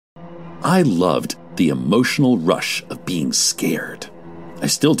I loved the emotional rush of being scared. I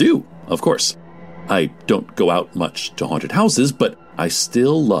still do, of course. I don't go out much to haunted houses, but I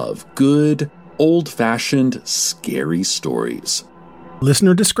still love good, old-fashioned, scary stories.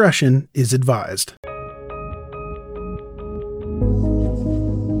 Listener discretion is advised.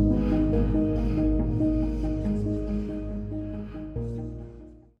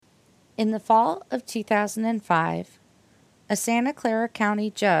 In the fall of 2005, a Santa Clara County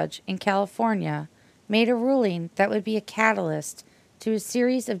judge in California made a ruling that would be a catalyst to a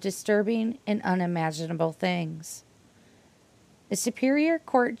series of disturbing and unimaginable things. A Superior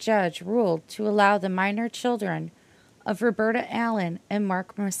Court judge ruled to allow the minor children of Roberta Allen and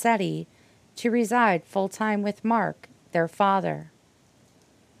Mark Mesiti to reside full-time with Mark, their father.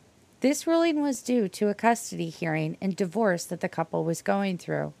 This ruling was due to a custody hearing and divorce that the couple was going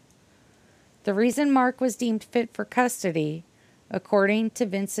through. The reason Mark was deemed fit for custody, according to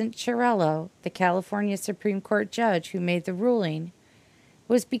Vincent Chiarello, the California Supreme Court judge who made the ruling,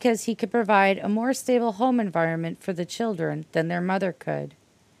 was because he could provide a more stable home environment for the children than their mother could.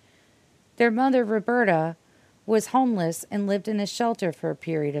 Their mother, Roberta, was homeless and lived in a shelter for a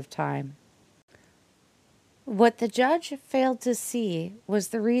period of time. What the judge failed to see was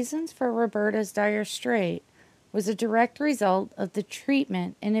the reasons for Roberta's dire strait was a direct result of the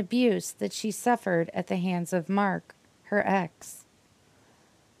treatment and abuse that she suffered at the hands of Mark, her ex.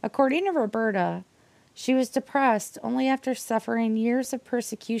 According to Roberta, she was depressed only after suffering years of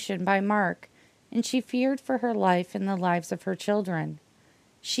persecution by Mark, and she feared for her life and the lives of her children.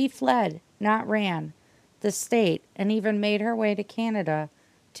 She fled, not ran, the state, and even made her way to Canada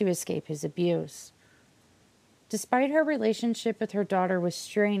to escape his abuse. Despite her relationship with her daughter was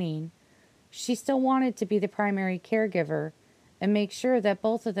straining, she still wanted to be the primary caregiver and make sure that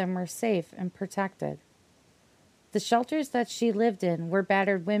both of them were safe and protected. The shelters that she lived in were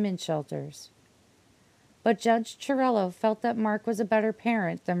battered women's shelters. But Judge Chiarello felt that Mark was a better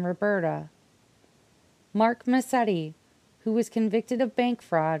parent than Roberta. Mark Mesiti, who was convicted of bank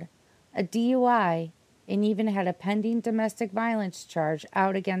fraud, a DUI, and even had a pending domestic violence charge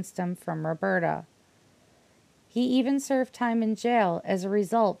out against him from Roberta. He even served time in jail as a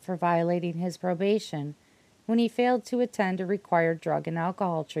result for violating his probation when he failed to attend a required drug and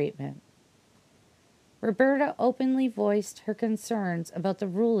alcohol treatment. Roberta openly voiced her concerns about the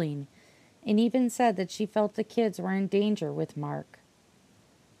ruling and even said that she felt the kids were in danger with Mark.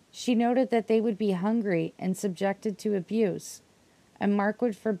 She noted that they would be hungry and subjected to abuse, and Mark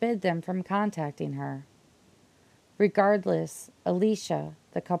would forbid them from contacting her. Regardless, Alysia,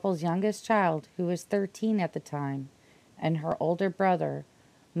 the couple's youngest child, who was 13 at the time, and her older brother,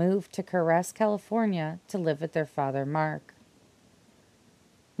 moved to Caress, California to live with their father, Mark.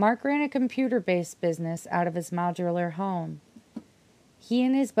 Mark ran a computer-based business out of his modular home. He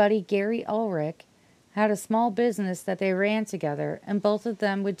and his buddy Gary Ulrich had a small business that they ran together, and both of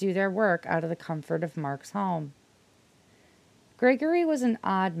them would do their work out of the comfort of Mark's home. Gregory was an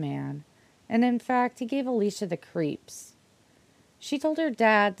odd man, and in fact, he gave Alysia the creeps. She told her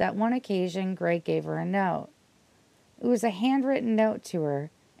dad that one occasion Greg gave her a note. It was a handwritten note to her,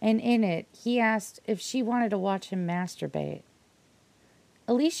 and in it, he asked if she wanted to watch him masturbate.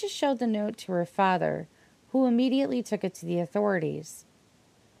 Alysia showed the note to her father, who immediately took it to the authorities.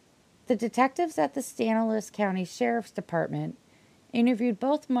 The detectives at the Stanislaus County Sheriff's Department interviewed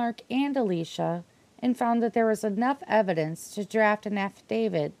both Mark and Alysia and found that there was enough evidence to draft an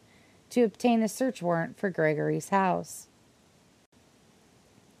affidavit to obtain a search warrant for Gregory's house.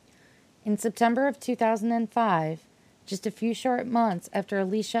 In September of 2005, just a few short months after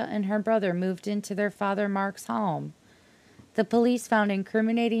Alysia and her brother moved into their father Mark's home, the police found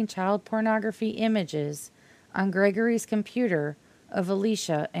incriminating child pornography images on Gregory's computer of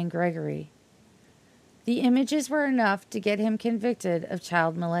Alysia and Gregory. The images were enough to get him convicted of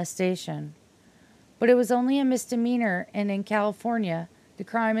child molestation, but it was only a misdemeanor, and in California, the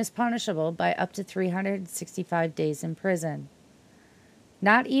crime is punishable by up to 365 days in prison.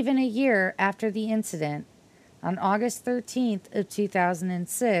 Not even a year after the incident, on August 13th of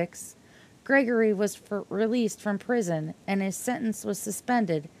 2006, Gregory was released from prison and his sentence was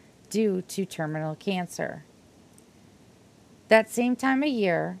suspended due to terminal cancer. That same time of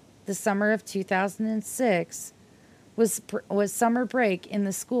year, the summer of 2006, was summer break in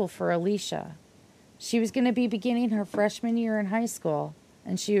the school for Alysia. She was going to be beginning her freshman year in high school,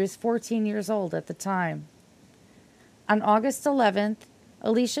 and she was 14 years old at the time. On August 11th,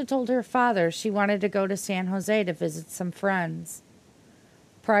 Alysia told her father she wanted to go to San Jose to visit some friends.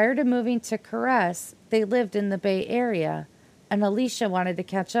 Prior to moving to Caress, they lived in the Bay Area, and Alysia wanted to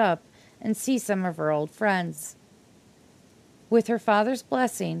catch up and see some of her old friends. With her father's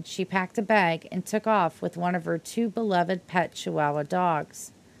blessing, she packed a bag and took off with one of her two beloved pet Chihuahua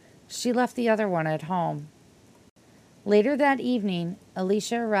dogs. She left the other one at home. Later that evening,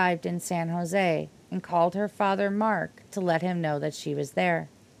 Alysia arrived in San Jose and called her father, Mark, to let him know that she was there.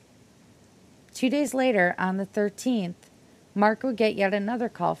 2 days later, on the 13th, Mark would get yet another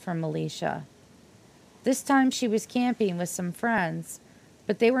call from Alysia. This time she was camping with some friends,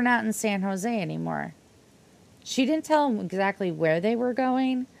 but they were not in San Jose anymore. She didn't tell him exactly where they were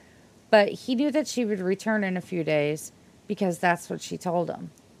going, but he knew that she would return in a few days because that's what she told him.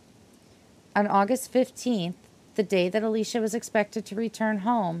 On August 15th, the day that Alysia was expected to return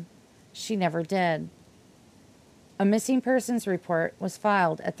home, she never did. A missing persons report was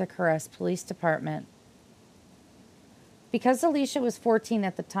filed at the Caress Police Department. Because Alysia was 14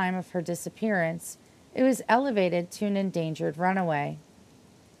 at the time of her disappearance, it was elevated to an endangered runaway.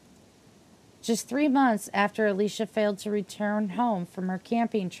 Just 3 months after Alysia failed to return home from her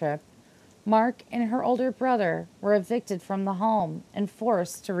camping trip, Mark and her older brother were evicted from the home and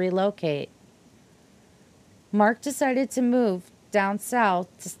forced to relocate. Mark decided to move down south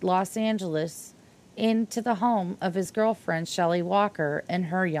to Los Angeles into the home of his girlfriend Shelley Walker and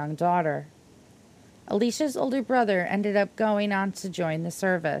her young daughter. Alicia's older brother ended up going on to join the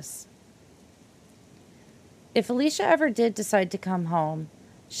service. If Alysia ever did decide to come home,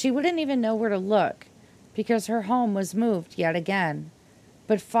 she wouldn't even know where to look because her home was moved yet again,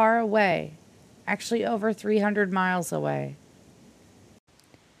 but far away, actually over 300 miles away.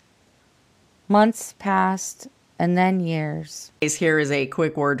 Months passed, and then years. Here is a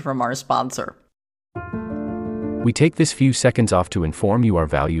quick word from our sponsor. We take this few seconds off to inform you, our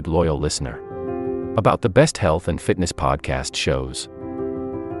valued loyal listener, about the best health and fitness podcast shows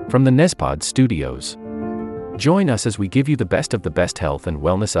from the Nespod Studios. Join us as we give you the best of the best health and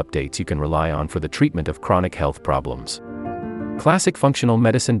wellness updates you can rely on for the treatment of chronic health problems. Classic functional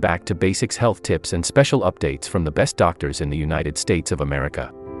medicine back to basics health tips and special updates from the best doctors in the United States of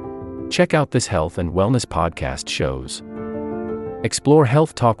America. Check out this health and wellness podcast shows. Explore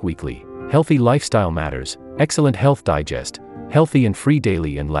Health Talk Weekly, Healthy Lifestyle Matters, Excellent Health Digest, Healthy and Free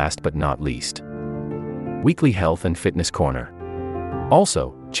Daily, and last but not least, Weekly Health and Fitness Corner.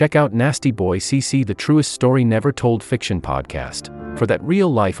 Also, check out Nasty Boy CC, the truest story never told fiction podcast, for that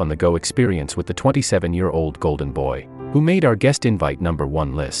real life on the go experience with the 27-year-old golden boy, who made our guest invite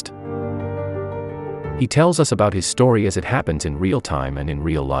 #1 list. He tells us about his story as it happens in real time and in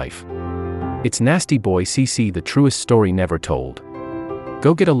real life. It's Nasty Boy CC, the truest story never told.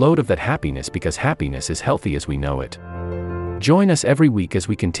 Go get a load of that happiness, because happiness is healthy as we know it. Join us every week as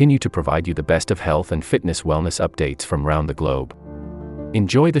we continue to provide you the best of health and fitness wellness updates from around the globe.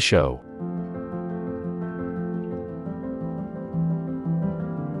 Enjoy the show.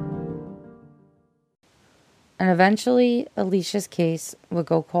 And eventually, Alysia's case would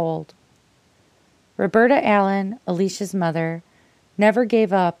go cold. Roberta Allen, Alysia's mother, never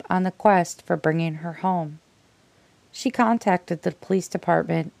gave up on the quest for bringing her home. She contacted the police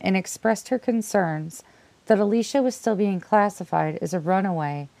department and expressed her concerns that Alysia was still being classified as a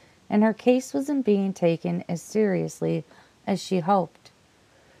runaway and her case wasn't being taken as seriously as she hoped.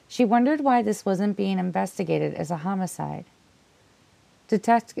 She wondered why this wasn't being investigated as a homicide.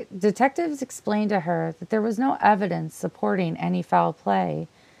 Detectives explained to her that there was no evidence supporting any foul play,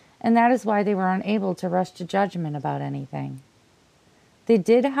 and that is why they were unable to rush to judgment about anything. They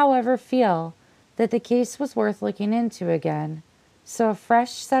did, however, feel that the case was worth looking into again, so a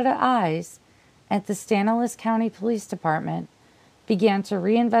fresh set of eyes at the Stanislaus County Police Department began to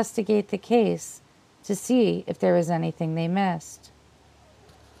reinvestigate the case to see if there was anything they missed.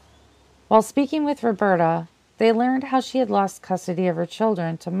 While speaking with Roberta, they learned how she had lost custody of her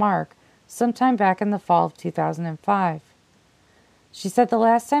children to Mark sometime back in the fall of 2005. She said the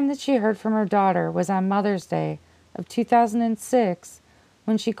last time that she heard from her daughter was on Mother's Day of 2006,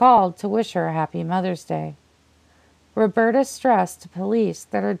 when she called to wish her a happy Mother's Day. Roberta stressed to police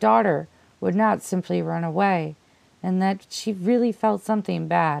that her daughter would not simply run away, and that she really felt something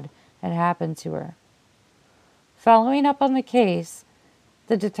bad had happened to her. Following up on the case,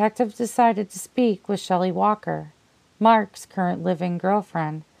 the detective decided to speak with Shelley Walker, Mark's current living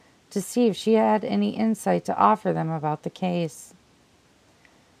girlfriend, to see if she had any insight to offer them about the case.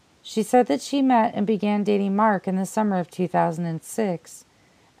 She said that she met and began dating Mark in the summer of 2006,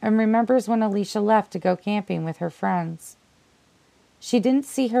 and remembers when Alysia left to go camping with her friends. She didn't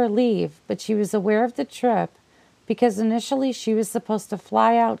see her leave, but she was aware of the trip because initially she was supposed to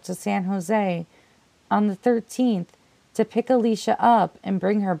fly out to San Jose on the 13th to pick Alysia up and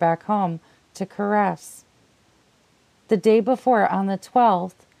bring her back home to Caress. The day before, on the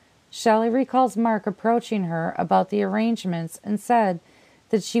 12th, Shelley recalls Mark approaching her about the arrangements and said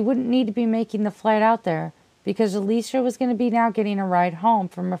that she wouldn't need to be making the flight out there because Alysia was going to be now getting a ride home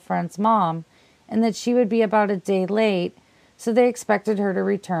from a friend's mom and that she would be about a day late, so they expected her to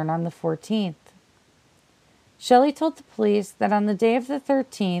return on the 14th. Shelley told the police that on the day of the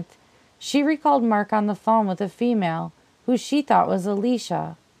 13th, she recalled Mark on the phone with a female who she thought was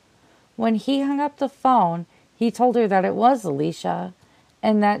Alysia. When he hung up the phone, he told her that it was Alysia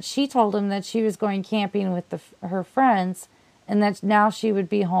and that she told him that she was going camping with her friends and that now she would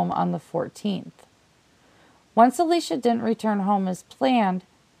be home on the 14th. Once Alysia didn't return home as planned,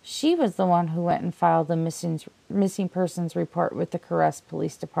 she was the one who went and filed the missing persons report with the Caress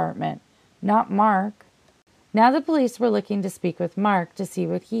Police Department, not Mark. Now the police were looking to speak with Mark to see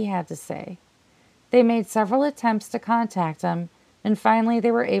what he had to say. They made several attempts to contact him, and finally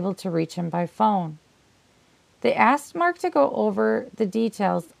they were able to reach him by phone. They asked Mark to go over the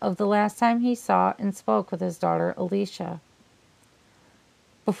details of the last time he saw and spoke with his daughter Alysia.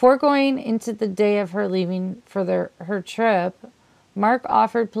 Before going into the day of her leaving for her trip, Mark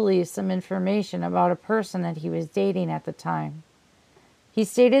offered police some information about a person that he was dating at the time. He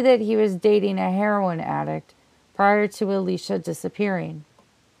stated that he was dating a heroin addict prior to Alysia disappearing.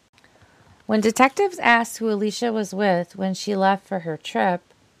 When detectives asked who Alysia was with when she left for her trip,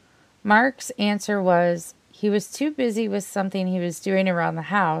 Mark's answer was he was too busy with something he was doing around the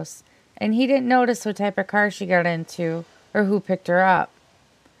house, and he didn't notice what type of car she got into or who picked her up.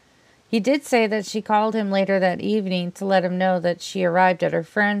 He did say that she called him later that evening to let him know that she arrived at her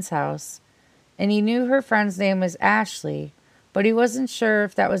friend's house, and he knew her friend's name was Ashley, but he wasn't sure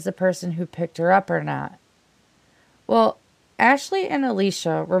if that was the person who picked her up or not. Well, Ashley and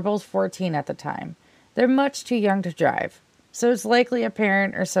Alysia were both 14 at the time. They're much too young to drive, so it's likely a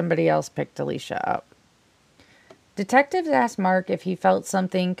parent or somebody else picked Alysia up. Detectives asked Mark if he felt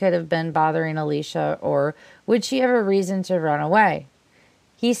something could have been bothering Alysia or would she have a reason to run away.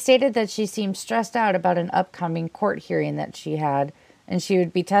 He stated that she seemed stressed out about an upcoming court hearing that she had, and she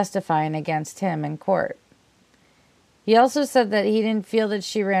would be testifying against him in court. He also said that he didn't feel that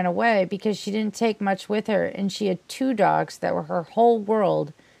she ran away because she didn't take much with her, and she had 2 dogs that were her whole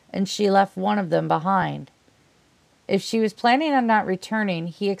world, and she left one of them behind. If she was planning on not returning,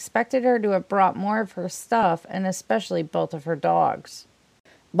 he expected her to have brought more of her stuff, and especially both of her dogs.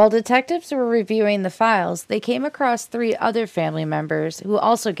 While detectives were reviewing the files, they came across 3 other family members who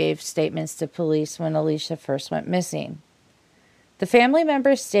also gave statements to police when Alysia first went missing. The family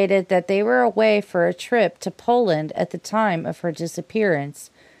members stated that they were away for a trip to Poland at the time of her disappearance,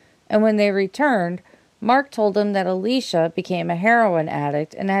 and when they returned, Mark told them that Alysia became a heroin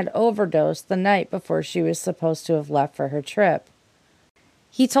addict and had overdosed the night before she was supposed to have left for her trip.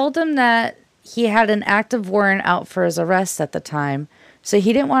 He told them that he had an active warrant out for his arrest at the time, so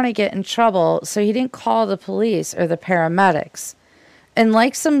he didn't want to get in trouble, so he didn't call the police or the paramedics. And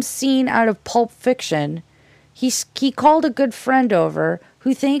like some scene out of Pulp Fiction, he called a good friend over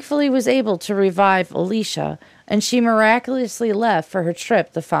who thankfully was able to revive Alysia, and she miraculously left for her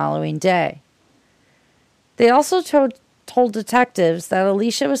trip the following day. They also told detectives that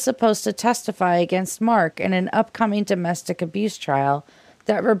Alysia was supposed to testify against Mark in an upcoming domestic abuse trial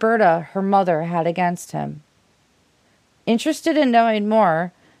that Roberta, her mother, had against him. Interested in knowing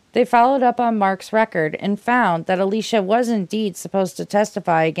more, they followed up on Mark's record and found that Alysia was indeed supposed to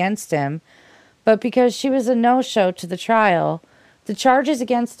testify against him, but because she was a no-show to the trial, the charges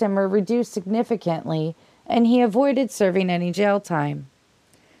against him were reduced significantly, and he avoided serving any jail time.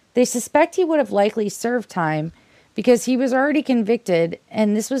 They suspect he would have likely served time because he was already convicted,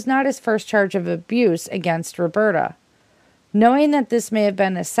 and this was not his first charge of abuse against Roberta. Knowing that this may have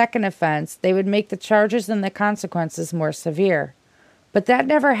been a second offense, they would make the charges and the consequences more severe. But that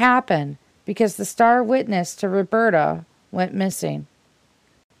never happened because the star witness to Roberta went missing.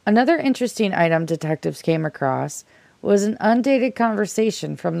 Another interesting item detectives came across was an undated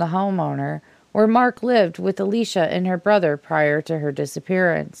conversation from the homeowner where Mark lived with Alysia and her brother prior to her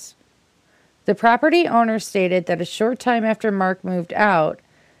disappearance. The property owner stated that a short time after Mark moved out,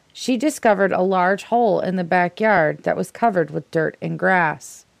 she discovered a large hole in the backyard that was covered with dirt and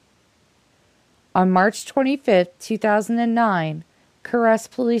grass. On March 25, 2009, Caress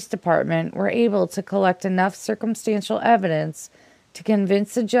Police Department were able to collect enough circumstantial evidence to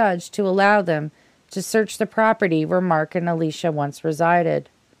convince the judge to allow them to search the property where Mark and Alysia once resided.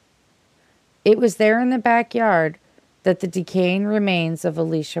 It was there in the backyard that the decaying remains of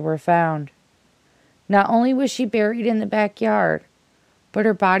Alysia were found. Not only was she buried in the backyard, but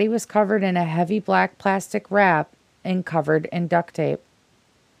her body was covered in a heavy black plastic wrap and covered in duct tape.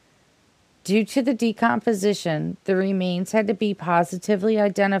 Due to the decomposition, the remains had to be positively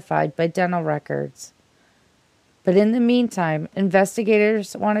identified by dental records. But in the meantime,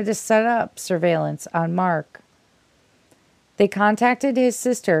 investigators wanted to set up surveillance on Mark. They contacted his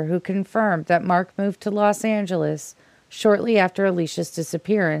sister, who confirmed that Mark moved to Los Angeles shortly after Alicia's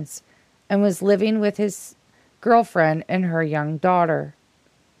disappearance and was living with his girlfriend and her young daughter.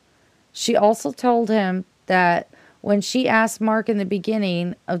 She also told him that when she asked Mark in the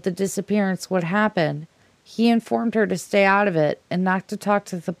beginning of the disappearance what happened, he informed her to stay out of it and not to talk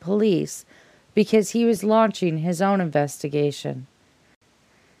to the police because he was launching his own investigation.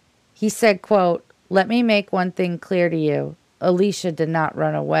 He said, quote, "Let me make one thing clear to you. Alysia did not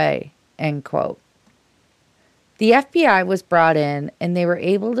run away," end quote. The FBI was brought in and they were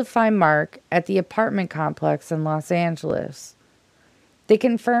able to find Mark at the apartment complex in Los Angeles. They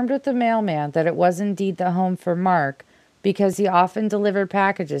confirmed with the mailman that it was indeed the home for Mark because he often delivered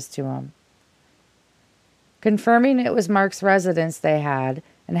packages to him. Confirming it was Mark's residence they had,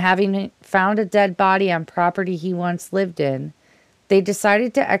 and having found a dead body on property he once lived in, they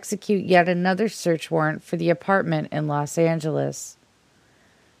decided to execute yet another search warrant for the apartment in Los Angeles.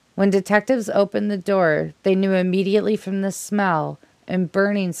 When detectives opened the door, they knew immediately from the smell and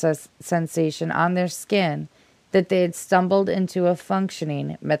burning sensation on their skin that they had stumbled into a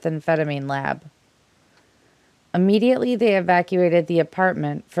functioning methamphetamine lab. Immediately, they evacuated the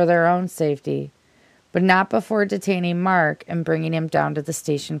apartment for their own safety, but not before detaining Mark and bringing him down to the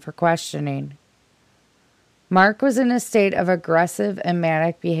station for questioning. Mark was in a state of aggressive and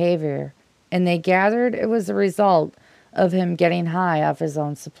manic behavior, and they gathered it was a result of him getting high off his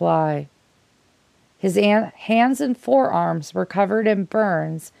own supply. His hands and forearms were covered in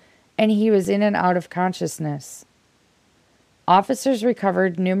burns, and he was in and out of consciousness. Officers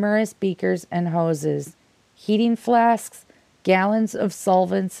recovered numerous beakers and hoses, heating flasks, gallons of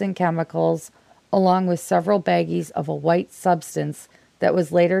solvents and chemicals, along with several baggies of a white substance that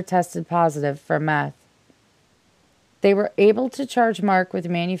was later tested positive for meth. They were able to charge Mark with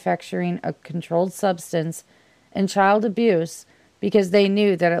manufacturing a controlled substance and child abuse because they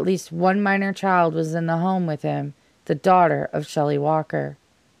knew that at least one minor child was in the home with him, the daughter of Shelley Walker.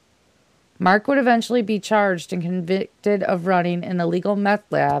 Mark would eventually be charged and convicted of running an illegal meth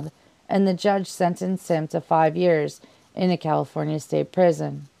lab, and the judge sentenced him to 5 years in a California state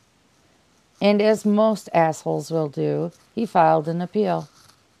prison. And as most assholes will do, he filed an appeal.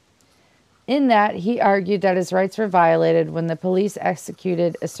 In that, he argued that his rights were violated when the police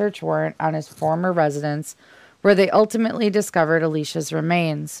executed a search warrant on his former residence, where they ultimately discovered Alicia's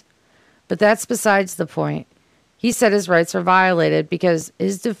remains. But that's besides the point. He said his rights were violated because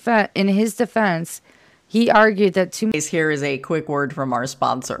in his defense, he argued that Here is a quick word from our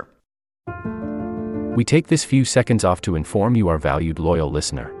sponsor. We take this few seconds off to inform you, our valued loyal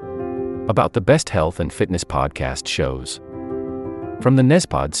listener, about the best health and fitness podcast shows from the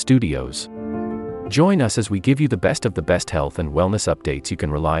Nespod Studios. Join us as we give you the best of the best health and wellness updates you can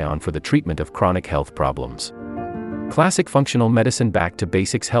rely on for the treatment of chronic health problems. Classic functional medicine back to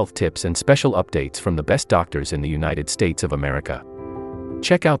basics health tips and special updates from the best doctors in the United States of America.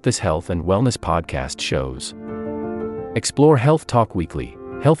 Check out this health and wellness podcast shows. Explore Health Talk Weekly,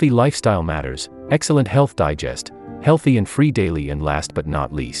 Healthy Lifestyle Matters, Excellent Health Digest, Healthy and Free Daily, and last but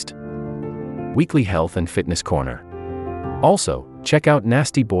not least, Weekly Health and Fitness Corner. Also, check out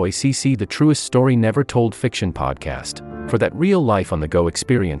Nasty Boy CC, the truest story never told fiction podcast, for that real life on the go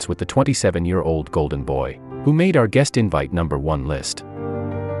experience with the 27-year-old golden boy, who made our guest invite #1 list.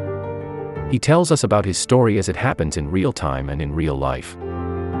 He tells us about his story as it happens in real time and in real life.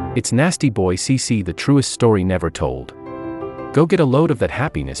 It's Nasty Boy CC, the truest story never told. Go get a load of that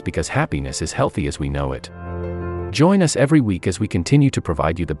happiness, because happiness is healthy as we know it. Join us every week as we continue to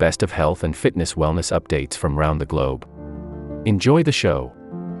provide you the best of health and fitness wellness updates from around the globe. Enjoy the show.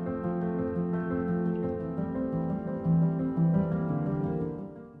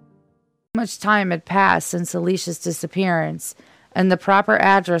 much time had passed since Alicia's disappearance, and the proper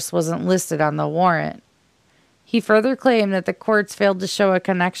address wasn't listed on the warrant. He further claimed that the courts failed to show a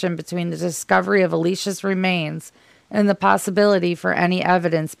connection between the discovery of Alicia's remains and the possibility for any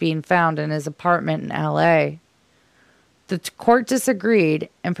evidence being found in his apartment in L.A. The court disagreed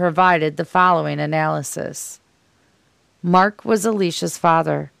and provided the following analysis. Mark was Alicia's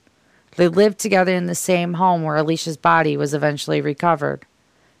father. They lived together in the same home where Alicia's body was eventually recovered.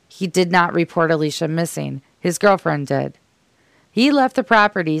 He did not report Alysia missing. His girlfriend did. He left the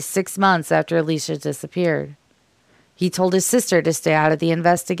property 6 months after Alysia disappeared. He told his sister to stay out of the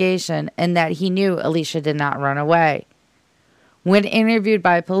investigation and that he knew Alysia did not run away. When interviewed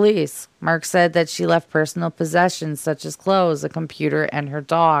by police, Mark said that she left personal possessions such as clothes, a computer, and her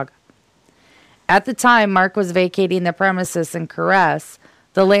dog. At the time Mark was vacating the premises in Caress,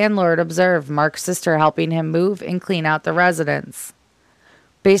 the landlord observed Mark's sister helping him move and clean out the residence.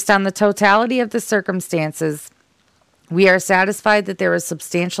 Based on the totality of the circumstances, we are satisfied that there is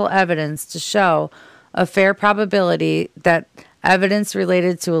substantial evidence to show a fair probability that evidence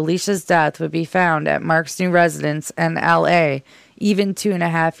related to Alysia's death would be found at Mark's new residence in L.A. even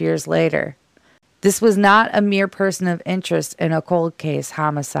 2.5 years later. This was not a mere person of interest in a cold case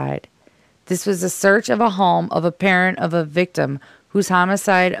homicide. This was a search of a home of a parent of a victim whose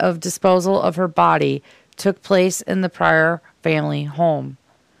homicide of disposal of her body took place in the prior family home.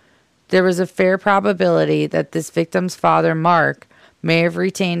 There was a fair probability that this victim's father, Mark, may have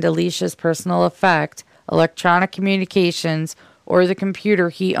retained Alysia's personal effect, electronic communications, or the computer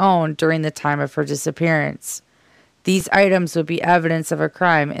he owned during the time of her disappearance. These items would be evidence of a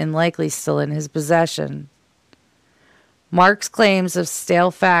crime and likely still in his possession. Mark's claims of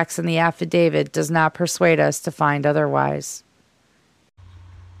stale facts in the affidavit does not persuade us to find otherwise.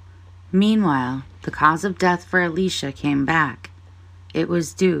 Meanwhile, the cause of death for Alysia came back. It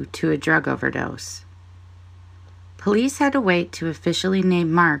was due to a drug overdose. Police had to wait to officially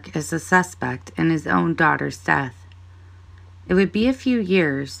name Mark as the suspect in his own daughter's death. It would be a few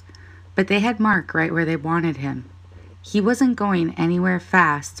years, but they had Mark right where they wanted him. He wasn't going anywhere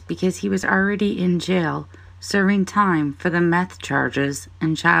fast because he was already in jail serving time for the meth charges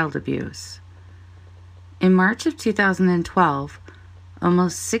and child abuse. In March of 2012,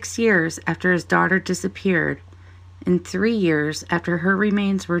 almost 6 years after his daughter disappeared, and 3 years after her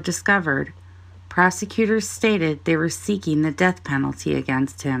remains were discovered, prosecutors stated they were seeking the death penalty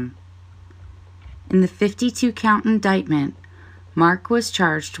against him. In the 52-count indictment, Mark was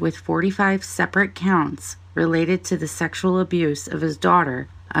charged with 45 separate counts related to the sexual abuse of his daughter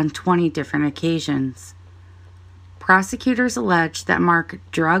on 20 different occasions. Prosecutors alleged that Mark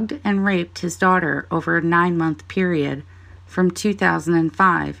drugged and raped his daughter over a 9-month period from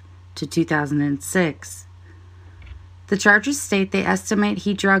 2005 to 2006. The charges state they estimate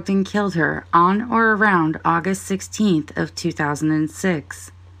he drugged and killed her on or around August 16th of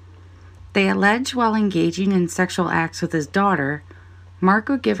 2006. They allege while engaging in sexual acts with his daughter, Mark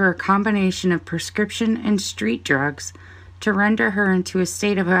would give her a combination of prescription and street drugs to render her into a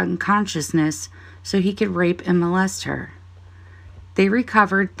state of unconsciousness so he could rape and molest her. They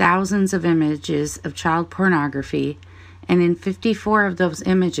recovered thousands of images of child pornography, and in 54 of those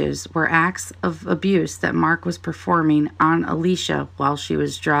images were acts of abuse that Mark was performing on Alysia while she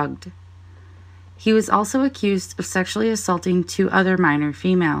was drugged. He was also accused of sexually assaulting 2 other minor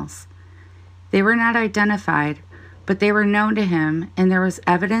females. They were not identified, but they were known to him, and there was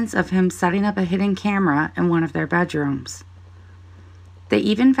evidence of him setting up a hidden camera in one of their bedrooms. They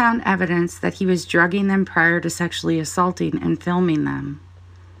even found evidence that he was drugging them prior to sexually assaulting and filming them.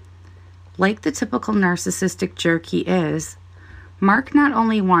 Like the typical narcissistic jerk he is, Mark not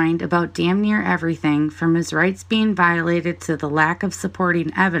only whined about damn near everything from his rights being violated to the lack of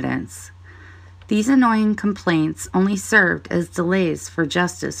supporting evidence. These annoying complaints only served as delays for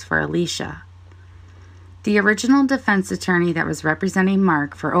justice for Alysia. The original defense attorney that was representing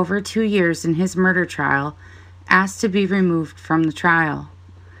Mark for over 2 years in his murder trial asked to be removed from the trial.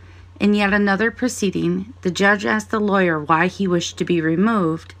 In yet another proceeding, the judge asked the lawyer why he wished to be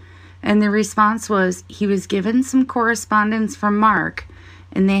removed, and the response was he was given some correspondence from Mark,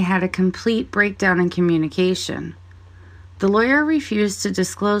 and they had a complete breakdown in communication. The lawyer refused to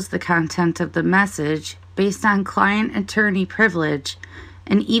disclose the content of the message based on client-attorney privilege,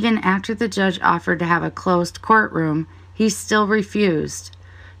 and even after the judge offered to have a closed courtroom, he still refused,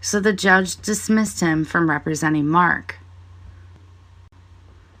 so the judge dismissed him from representing Mark.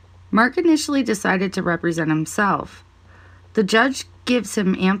 Mark initially decided to represent himself. The judge gives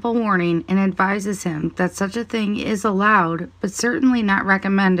him ample warning and advises him that such a thing is allowed, but certainly not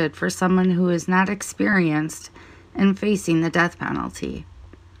recommended for someone who is not experienced in facing the death penalty.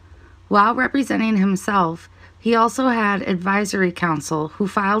 While representing himself, he also had advisory counsel who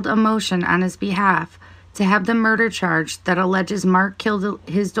filed a motion on his behalf to have the murder charge that alleges Mark killed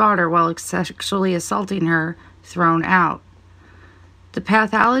his daughter while sexually assaulting her thrown out. The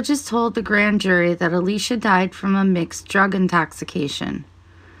pathologist told the grand jury that Alysia died from a mixed drug intoxication.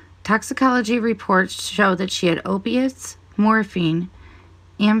 Toxicology reports show that she had opiates, morphine,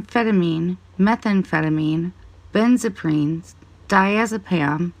 amphetamine, methamphetamine, benzaprine,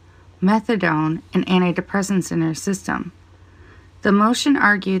 diazepam, methadone, and antidepressants in her system. The motion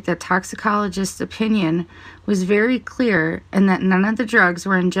argued that toxicologist's opinion was very clear and that none of the drugs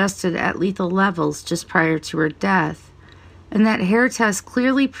were ingested at lethal levels just prior to her death, and that hair tests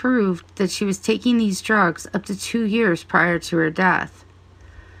clearly proved that she was taking these drugs up to 2 years prior to her death.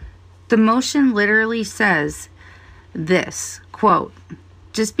 The motion literally says this, quote,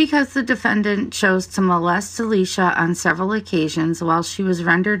 just because the defendant chose to molest Alysia on several occasions while she was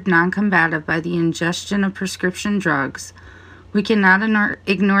rendered non-combative by the ingestion of prescription drugs, we cannot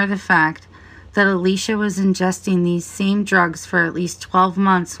ignore the fact that Alysia was ingesting these same drugs for at least 12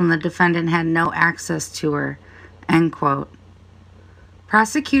 months when the defendant had no access to her, end quote.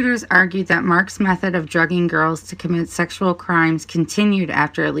 Prosecutors argued that Mark's method of drugging girls to commit sexual crimes continued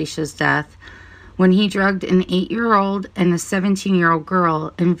after Alicia's death, when he drugged an 8-year-old and a 17-year-old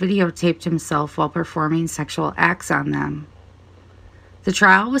girl and videotaped himself while performing sexual acts on them. The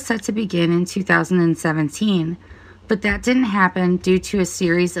trial was set to begin in 2017, but that didn't happen due to a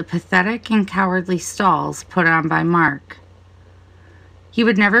series of pathetic and cowardly stalls put on by Mark. He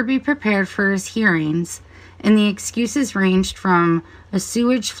would never be prepared for his hearings, and the excuses ranged from a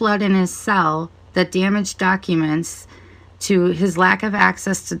sewage flood in his cell that damaged documents to his lack of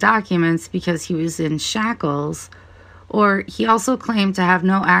access to documents because he was in shackles, or he also claimed to have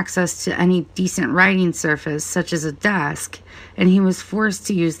no access to any decent writing surface, such as a desk, and he was forced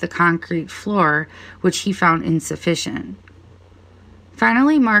to use the concrete floor, which he found insufficient.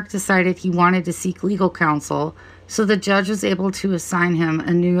 Finally, Mark decided he wanted to seek legal counsel, so the judge was able to assign him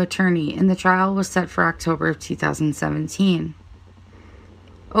a new attorney, and the trial was set for October of 2017.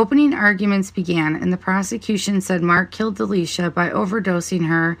 Opening arguments began, and the prosecution said Mark killed Alysia by overdosing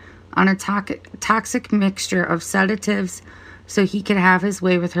her on a toxic mixture of sedatives so he could have his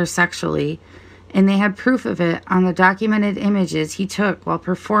way with her sexually, and they had proof of it on the documented images he took while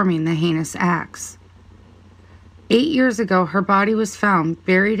performing the heinous acts. 8 years ago, her body was found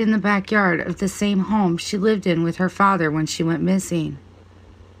buried in the backyard of the same home she lived in with her father when she went missing.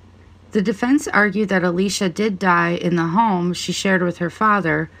 The defense argued that Alysia did die in the home she shared with her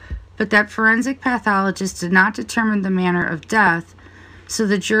father, but that forensic pathologists did not determine the manner of death, so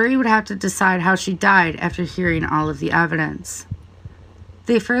the jury would have to decide how she died after hearing all of the evidence.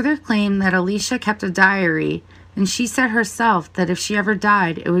 They further claimed that Alysia kept a diary, and she said herself that if she ever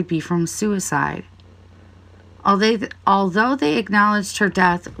died, it would be from suicide. Although they acknowledged her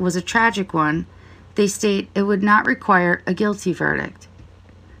death was a tragic one, they state it would not require a guilty verdict.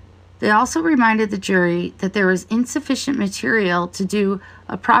 They also reminded the jury that there was insufficient material to do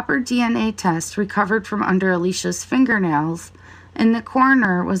a proper DNA test recovered from under Alysia's fingernails, and the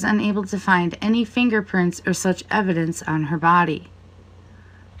coroner was unable to find any fingerprints or such evidence on her body.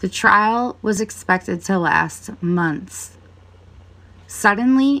 The trial was expected to last months.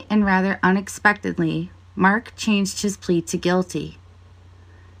 Suddenly and rather unexpectedly, Mark changed his plea to guilty.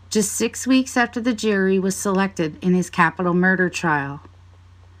 Just 6 weeks after the jury was selected in his capital murder trial.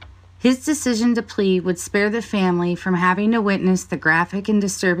 His decision to plead would spare the family from having to witness the graphic and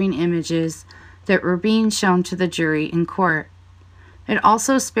disturbing images that were being shown to the jury in court. It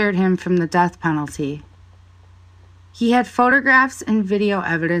also spared him from the death penalty. He had photographs and video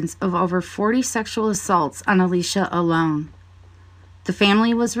evidence of over 40 sexual assaults on Alysia alone. The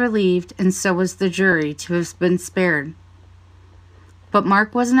family was relieved, and so was the jury, to have been spared. But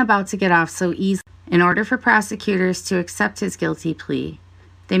Mark wasn't about to get off so easily. In order for prosecutors to accept his guilty plea,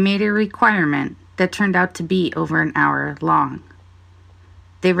 they made a requirement that turned out to be over an hour long.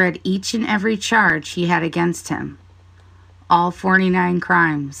 They read each and every charge he had against him, all 49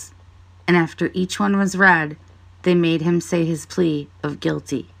 crimes, and after each one was read, they made him say his plea of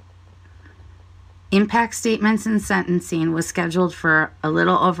guilty. Impact statements and sentencing was scheduled for a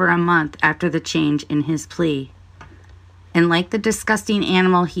little over a month after the change in his plea. And like the disgusting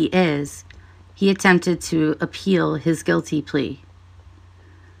animal he is, he attempted to appeal his guilty plea.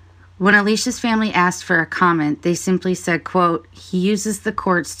 When Alicia's family asked for a comment, they simply said, quote, "He uses the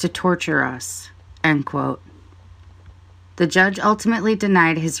courts to torture us," end quote. The judge ultimately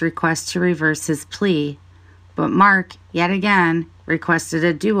denied his request to reverse his plea, but Mark, yet again, requested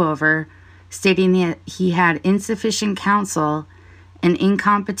a do-over, stating that he had insufficient counsel and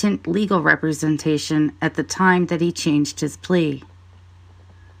incompetent legal representation at the time that he changed his plea.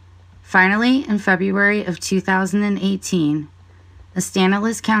 Finally, in February of 2018, a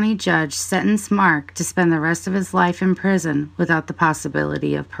Stanislaus County judge sentenced Mark to spend the rest of his life in prison without the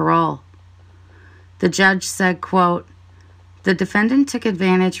possibility of parole. The judge said, quote, "The defendant took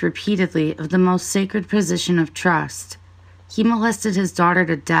advantage repeatedly of the most sacred position of trust. He molested his daughter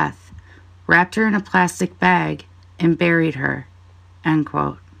to death, wrapped her in a plastic bag, and buried her," end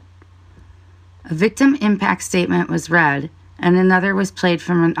quote. A victim impact statement was read, and another was played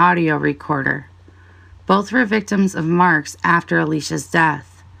from an audio recorder. Both were victims of Mark's after Alicia's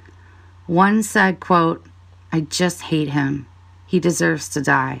death. One said, quote, "I just hate him. He deserves to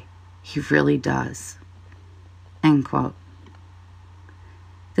die. He really does," end quote.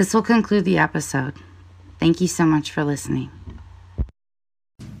 This will conclude the episode. Thank you so much for listening.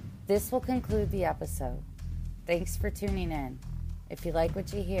 This will conclude the episode. Thanks for tuning in. If you like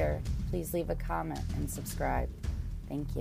what you hear, please leave a comment and subscribe. Thank you.